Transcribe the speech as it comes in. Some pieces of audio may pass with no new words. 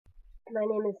My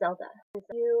name is Zelda.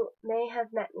 You may have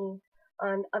met me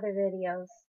on other videos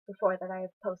before that I have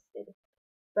posted,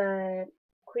 but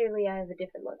clearly I have a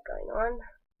different look going on.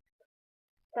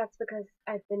 That's because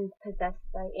I've been possessed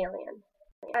by aliens.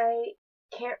 I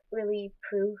can't really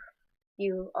prove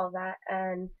you all that,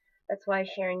 and that's why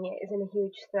sharing it isn't a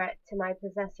huge threat to my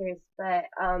possessors, but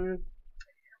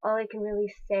all I can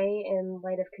really say in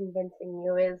light of convincing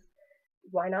you is,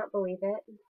 why not believe it?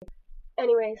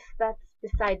 Anyways, that's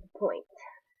beside the point.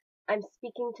 I'm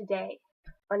speaking today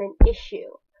on an issue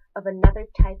of another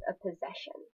type of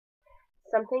possession,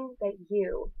 something that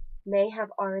you may have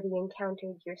already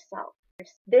encountered yourself.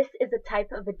 This is a type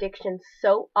of addiction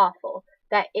so awful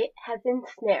that it has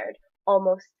ensnared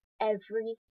almost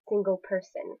every single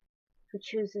person who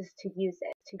chooses to use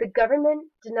it. The government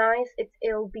denies its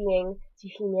ill-being to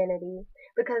humanity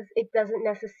because it doesn't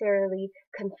necessarily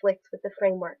conflict with the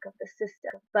framework of the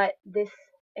system, but this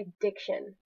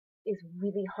addiction is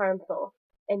really harmful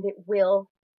and it will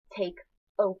take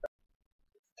over.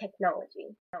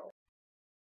 Technology.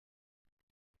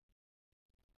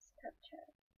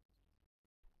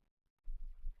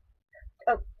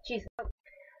 Oh, Jesus.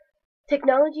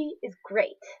 Technology is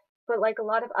great, but like a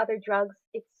lot of other drugs,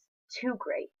 it's too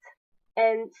great.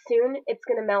 And soon it's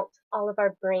going to melt all of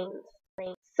our brains.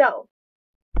 So,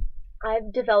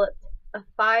 I've developed a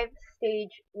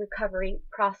 5-stage recovery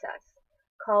process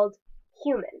called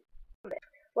H.U.M.A.N.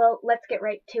 Well, let's get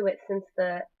right to it since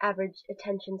the average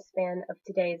attention span of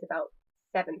today is about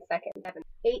 7 seconds.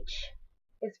 H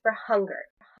is for hunger.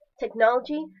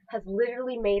 Technology has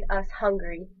literally made us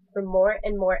hungry for more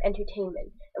and more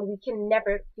entertainment, and we can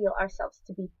never feel ourselves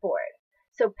to be bored.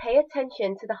 So pay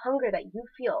attention to the hunger that you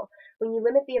feel when you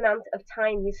limit the amount of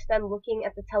time you spend looking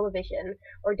at the television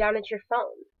or down at your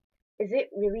phone. Is it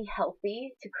really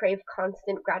healthy to crave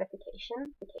constant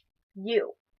gratification?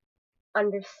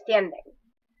 Understanding.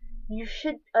 You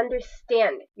should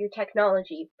understand your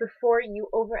technology before you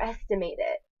overestimate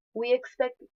it. We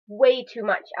expect way too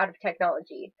much out of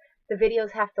technology. The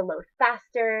videos have to load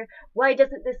faster. Why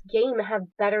doesn't this game have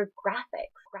better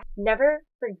graphics? Never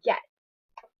forget.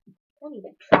 I don't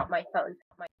even drop my phone.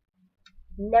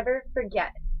 Never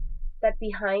forget that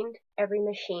behind every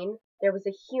machine there was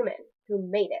a human who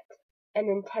made it and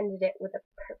intended it with a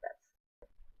purpose.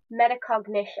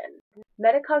 Metacognition.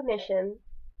 Metacognition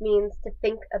means to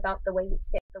think about the way you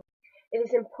think. It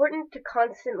is important to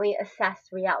constantly assess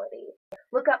reality.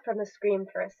 Look up from the screen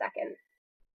for a second.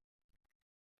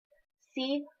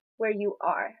 See where you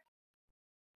are.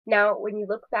 Now, when you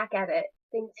look back at it,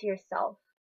 think to yourself,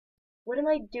 what am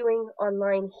I doing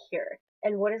online here?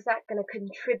 And what is that going to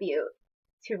contribute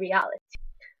to reality?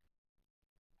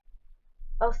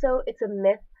 Also, it's a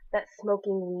myth that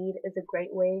smoking weed is a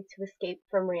great way to escape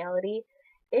from reality.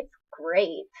 It's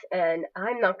great, and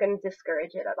I'm not going to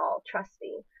discourage it at all, trust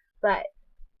me. But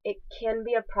it can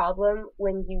be a problem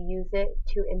when you use it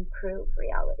to improve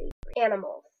reality.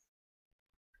 Animals.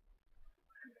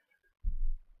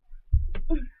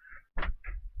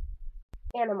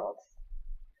 Animals.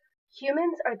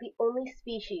 Humans are the only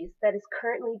species that is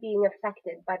currently being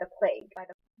affected by the plague.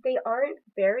 They aren't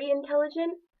very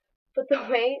intelligent, but the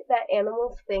way that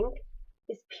animals think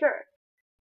is pure.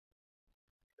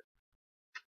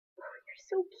 Oh, you're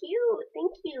so cute.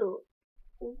 Thank you.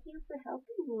 Thank you for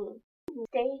helping me.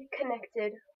 Stay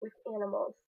connected with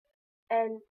animals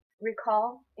and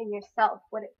recall in yourself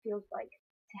what it feels like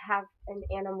to have an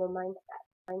animal mindset.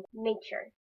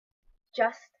 Nature.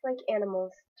 Just like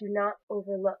animals, do not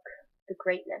overlook the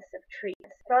greatness of trees.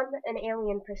 From an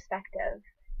alien perspective,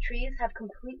 trees have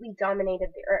completely dominated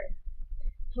the earth.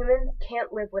 Humans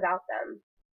can't live without them,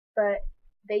 but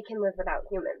they can live without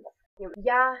humans.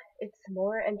 Yeah, it's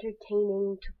more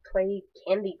entertaining to play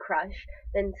Candy Crush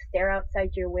than stare outside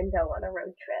your window on a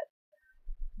road trip.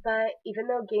 But even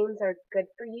though games are good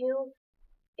for you,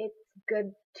 it's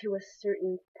good to a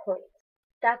certain point.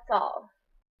 That's all.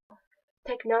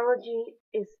 Technology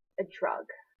is a drug.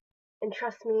 And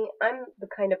trust me, I'm the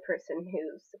kind of person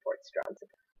who supports drugs.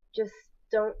 Just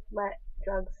don't let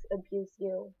drugs abuse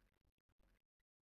you.